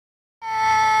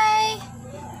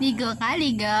Ligo ka,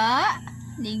 ligo.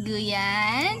 Ligo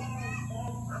yan.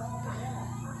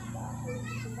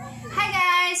 Hi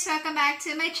guys! Welcome back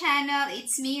to my channel.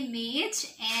 It's me,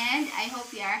 Mitch, and I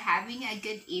hope you are having a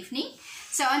good evening.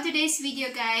 So on today's video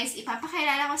guys,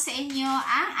 ipapakilala ko sa inyo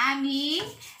ang aming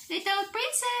little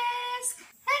princess.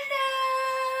 Hello!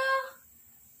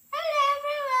 Hello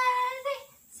everyone!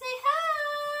 Say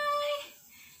hi!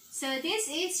 So this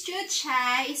is Tzu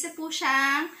Chai. Isa po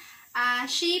siyang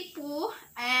Shihpoo,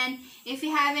 and if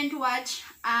you haven't watched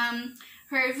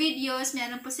her videos,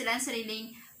 meron po silang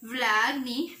sariling vlog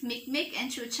ni Mikmik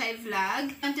and Tzu Chai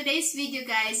vlog. On today's video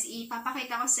guys,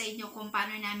 ipapakita ko sa inyo kung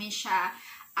paano namin siya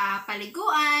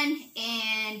paliguan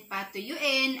and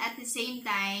patuyuin. At the same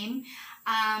time,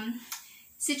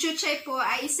 si Tzu Chai po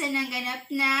ay isa ng ganap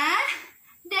na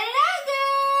dalaga!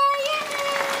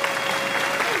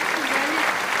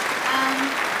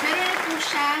 Meron na po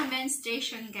siyang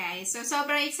menstruation guys. So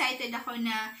sobrang excited ako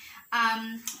na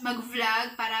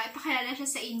mag-vlog para ipakilala siya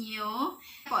sa inyo.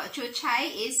 Tzu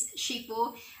Chai is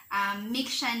Shihpoo.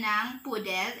 Mix siya ng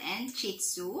Poodle and Shih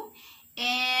Tzu.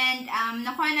 And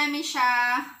nakuha namin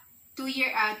siya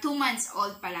 2 months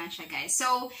old pa lang siya guys.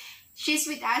 So she's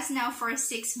with us now for 6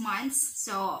 months.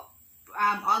 So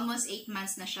almost 8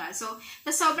 months na siya. So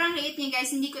sobrang liit niya guys.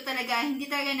 Hindi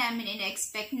talaga namin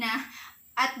in-expect na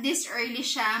at this early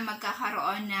siya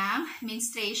magkakaroon ng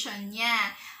menstruation niya.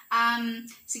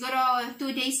 Siguro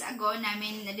 2 days ago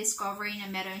namin na-discover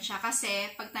na meron siya kasi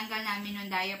pagtanggal namin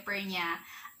ng diaper niya,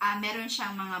 meron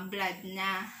siyang mga blood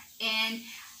na. And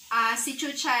si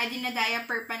Tzu Chai,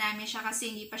 dinadiaper pa namin siya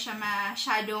kasi hindi pa siya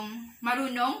masyadong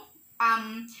marunong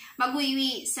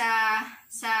magwiwi sa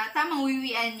tamang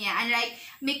wiwian niya. Unlike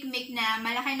Mikmik na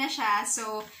malaki na siya,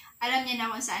 so alam niya na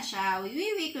kung saan siya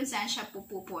wiwiwi, kung saan siya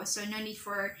pupupo. So no need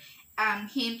for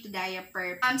him to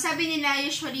diaper. Sabi nila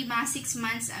usually mga 6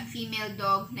 months ang female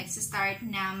dog nagsa-start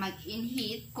na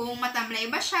mag-in-heat. Kung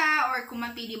matamlay ba siya or kung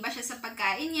mapili ba siya sa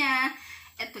pagkain niya.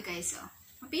 Eto guys, oh.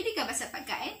 Mapili ka ba sa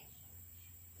pagkain?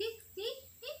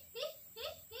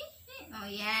 Oh,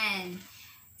 yan.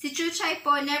 Si Tzu Chai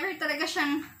po, never talaga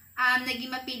siyang naging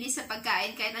mapili sa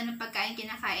pagkain. Kahit anong pagkain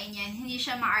kinakain niya, hindi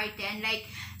siya maarte.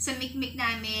 Unlike sa Mikmik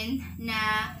namin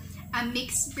na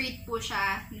mixed breed po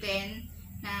siya. Then,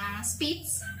 na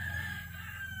Spitz.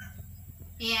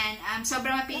 Ayan,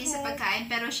 sobrang mapili sa pagkain.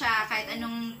 Pero siya, kahit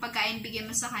anong pagkain bigyan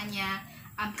mo sa kanya,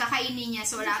 kakainin niya.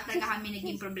 So, wala talaga kami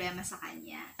naging problema sa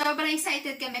kanya. Sobrang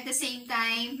excited kami at the same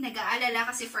time.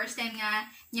 Nag-aalala kasi first time nga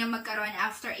niya magkaroon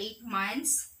after 8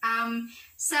 months.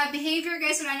 Sa behavior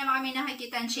guys, wala naman kami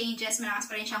nakikita changes. Malakas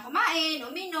pa rin siyang kumain,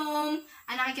 uminom.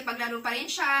 Nakikipaglaro pa rin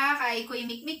siya kay Kuya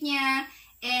Mikmik niya.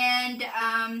 And,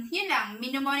 yun lang.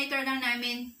 Minomonitor lang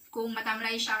namin kung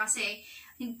matamlay siya kasi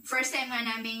first time nga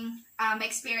naming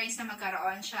experience na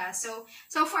magkaroon siya. So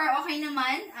far okay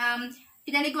naman.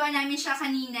 Pinaliguan namin siya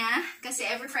kanina kasi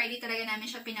every Friday talaga namin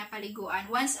siya pinapaliguan.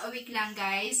 Once a week lang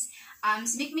guys.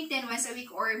 Si Mikmik din once a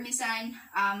week or minsan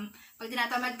pag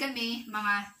tinatamad kami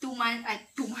mga 2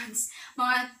 months,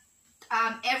 mga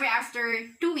every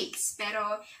after 2 weeks.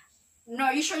 Pero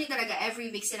no, usually talaga every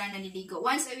week sila naliligo.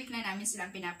 Once a week na namin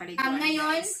silang pinapaliguan.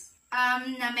 Ngayon,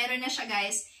 na meron na siya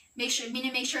guys, make sure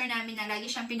namin na lagi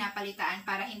siyang pinapalitaan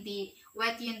para hindi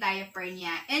wet yung diaper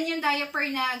niya. And yung diaper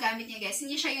na gamit niya guys,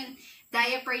 hindi siya yung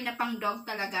diaper na pang dog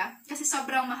talaga kasi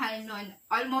sobrang mahal nun.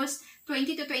 Almost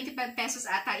 20 to 25 pesos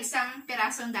ata isang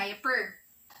pirasong diaper.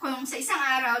 Kung sa isang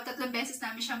araw, 3 beses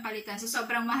namin siyang palitan. So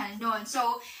sobrang mahal nun.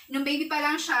 So nung baby pa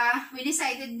lang siya, we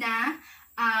decided na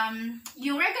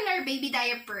yung regular baby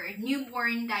diaper,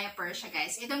 newborn diaper siya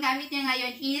guys. Itong gamit niya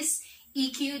ngayon is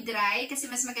EQ dry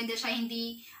kasi mas maganda siya,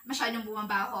 hindi masyadong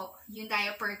bumabaho yung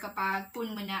diaper kapag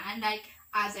pun mo na, unlike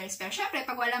others. Pero syempre,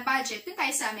 pag walang budget, dun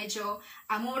tayo sa medyo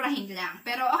murahin lang.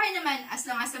 Pero okay naman, as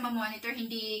long as na monitor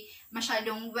hindi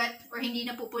masyadong wet or hindi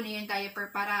napupuno yung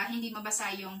diaper para hindi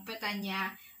mabasa yung putan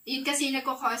niya. Yun kasi yung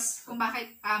nagkukos kung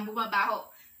bakit bumabaho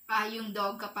yung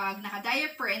dog kapag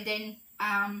naka-diaper and then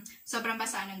sobrang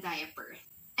basa ng diaper.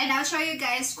 And I'll show you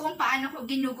guys kung paano ko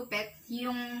ginugupit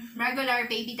yung regular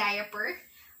baby diaper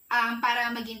para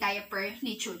maging diaper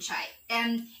ni Tzu Chai.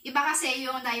 And iba kasi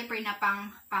yung diaper na pang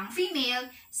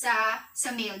female sa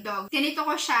male dog. Ganito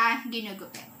ko siya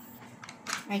ginugupit.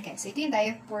 Okay, so ito yung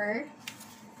diaper.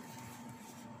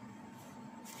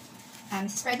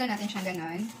 Spread natin siya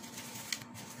ganon.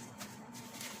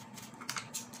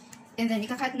 And then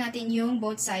ikakat natin yung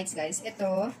both sides guys.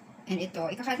 Ito and ito.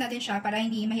 Ikakat natin siya para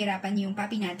hindi mahirapan yung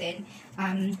puppy natin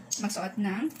magsuot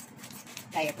ng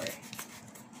diaper.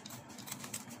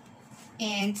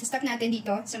 And stop natin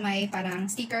dito sa may parang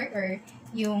sticker or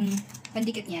yung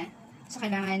pandikit niya. So,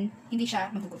 kailangan hindi siya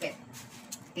magugupit.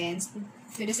 And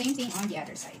do the same thing on the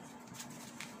other side.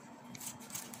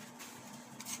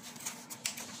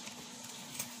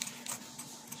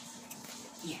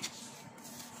 Yan.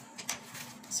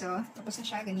 So, tapos na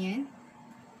siya, ganyan.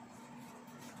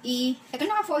 Ito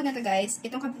naka-fold na to guys,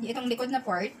 itong likod na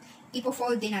part,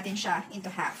 ipo-fold din natin siya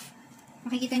into half.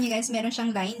 Makikita niyo guys, meron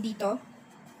siyang line dito.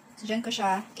 So, dyan ko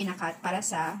siya kinakat para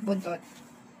sa buntot.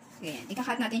 Ganyan.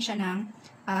 Ikakat natin siya ng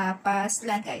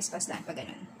paslant guys, paslant, pa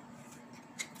ganun.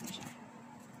 Ganyan siya.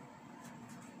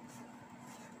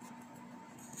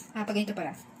 Pag ganito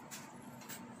pala.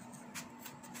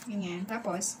 Ganyan.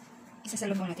 Tapos,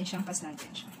 isasalubong natin siyang paslant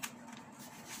din siya.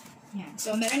 Yan.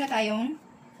 So, meron na tayong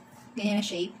ganyan na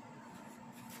shape.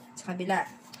 Sa kabila.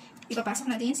 Ipapasok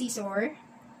natin yung scissor.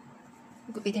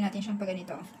 Gupitin natin siyang pag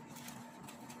ganito.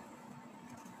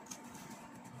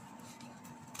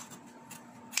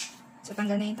 So,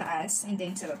 tanggal na yung taas. And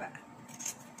then, sa baba.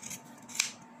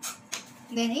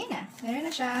 And then, ayan na. Meron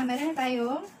na siya. Meron na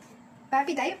tayong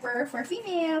puppy diaper for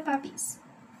female puppies.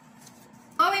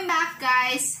 Going back,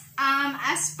 guys.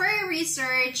 As per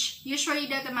research,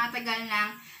 usually daw tumatagal ng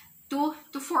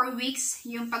 2 to 4 weeks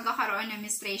yung pagkakaroon ng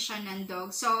menstruation ng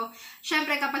dog. So,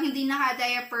 syempre kapag hindi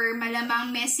naka-diaper,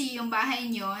 malamang messy yung bahay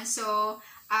nyo. So,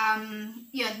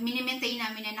 yun, mini-maintain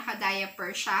namin na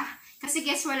naka-diaper siya. Kasi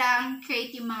guess walang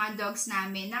crate yung mga dogs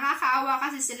namin. Nakakaawa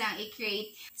kasi silang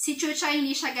i-crate. Si Chucha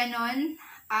hindi siya ganon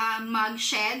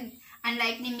mag-shed.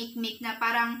 Unlike ni Mikmik na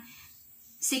parang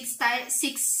 6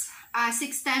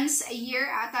 times a year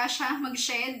ata siya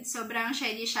mag-shed. Sobrang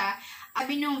shedy siya.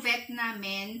 Sabi nung vet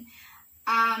namin,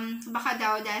 baka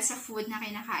daw dahil sa food na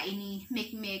kinakain ni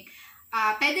Mikmik.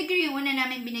 Pedigree yung una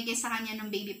namin binigay sa kanya nung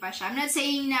baby pa siya. I'm not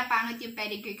saying na pangit yung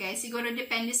pedigree guys. Siguro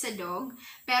depende sa dog.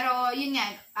 Pero yun nga,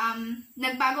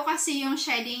 nagbago kasi yung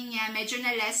shedding niya. Medyo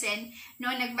na-lessen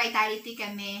no nag-vitality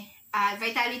kami.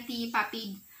 Vitality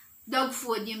puppy dog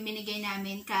food yung binigay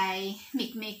namin kay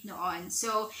Mikmik noon.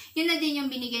 So, yun na din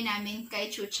yung binigay namin kay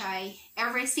Chuchay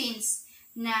ever since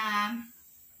na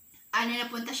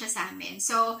napunta siya sa amin.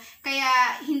 So,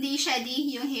 kaya hindi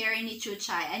shady yung hair ni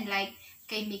Chuchay unlike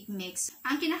kay Mikmik.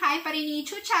 Ang kinakain pa rin ni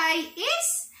Chuchay is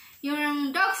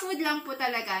yung dog food lang po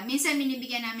talaga. Minsan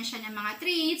binibigyan namin siya ng mga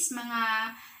treats, mga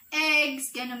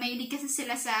eggs, gano'n. Mahilig kasi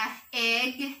sila sa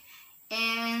egg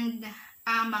and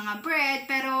mga bread.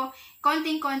 Pero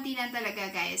konting-konti lang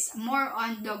talaga guys. More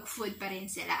on dog food pa rin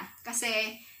sila. Kasi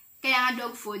kaya nga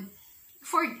dog food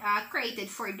created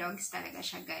for dogs talaga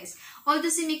siya guys.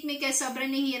 Although si Mikmik sobrang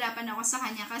nahihirapan ako sa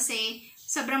kanya kasi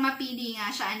sobrang mapili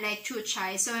nga siya unlike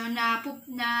Chuchay. So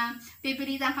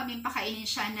pipilitan kami pakainin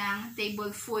siya ng table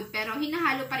food pero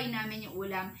hinahalo pa rin namin yung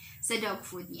ulam sa dog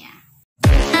food niya.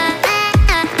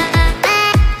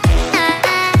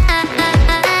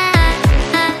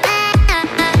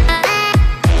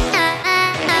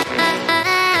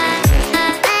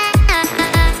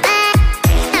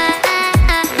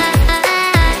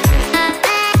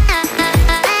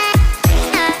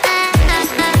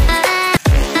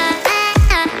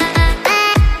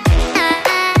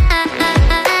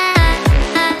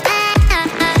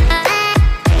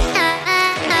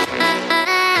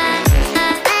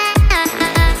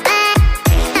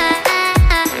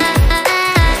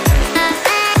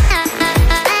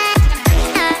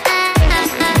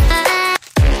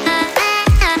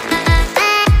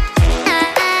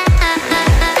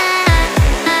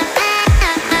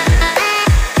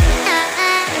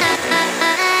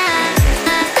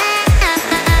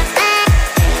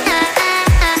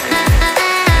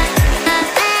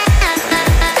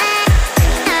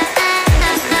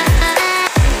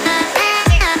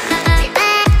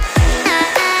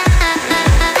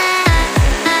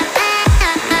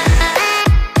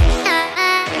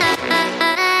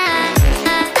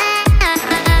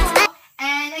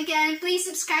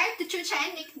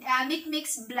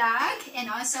 Mikmik's vlog and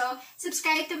also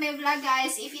subscribe to my vlog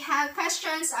guys. If you have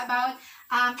questions about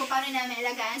kung paano namin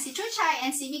alagaan si Chuchay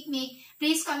and si Mikmik,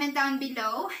 please comment down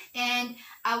below and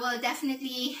I will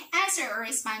definitely answer or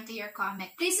respond to your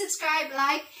comment. Please subscribe,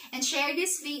 like, and share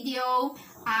this video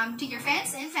to your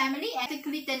friends and family and to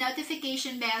click the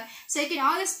notification bell so you can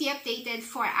always be updated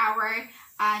for our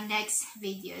next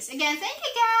videos. Again, thank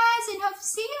you guys and hope to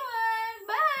see you on.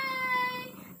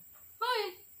 Bye! Hoy,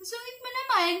 sungit mo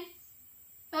naman.